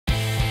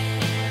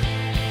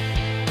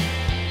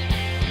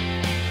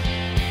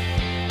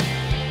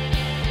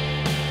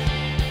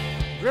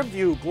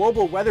GRIBview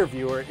Global Weather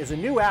Viewer is a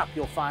new app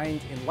you'll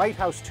find in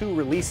LightHouse II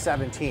Release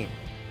 17.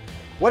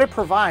 What it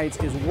provides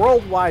is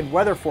worldwide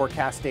weather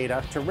forecast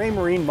data to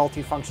Raymarine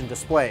Multifunction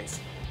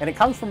Displays, and it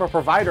comes from a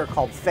provider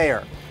called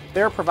Theyr.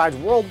 Theyr provides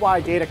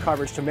worldwide data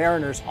coverage to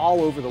mariners all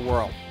over the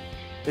world.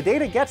 The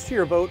data gets to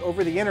your boat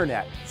over the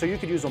internet, so you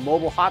could use a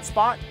mobile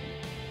hotspot,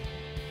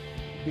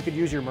 you could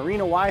use your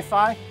marina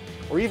Wi-Fi,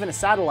 or even a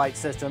satellite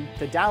system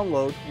to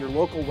download your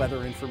local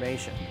weather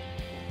information.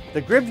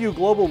 The GRIBview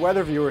Global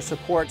Weather Viewer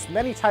supports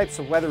many types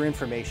of weather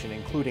information,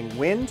 including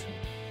wind,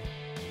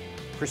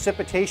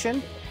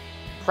 precipitation,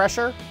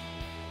 pressure,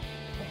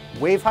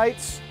 wave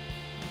heights,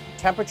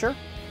 temperature,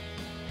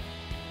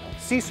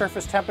 sea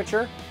surface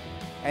temperature,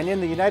 and in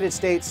the United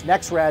States,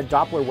 NEXRAD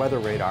Doppler weather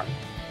radar.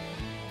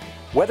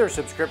 Weather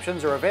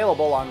subscriptions are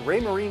available on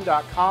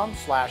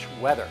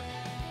raymarine.com/weather.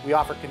 We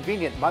offer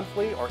convenient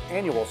monthly or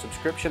annual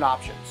subscription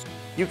options.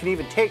 You can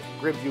even take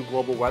GRIBview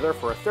Global Weather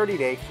for a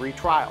 30-day free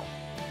trial.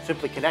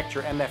 Simply connect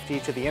your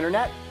MFD to the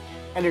internet,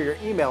 enter your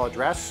email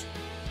address,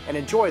 and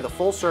enjoy the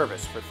full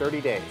service for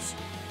 30 days.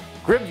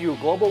 GRIBview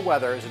Global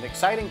Weather is an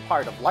exciting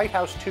part of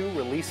LightHouse II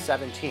Release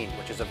 17,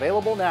 which is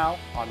available now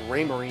on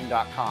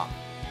raymarine.com.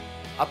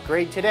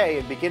 Upgrade today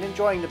and begin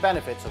enjoying the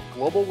benefits of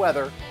global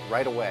weather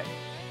right away.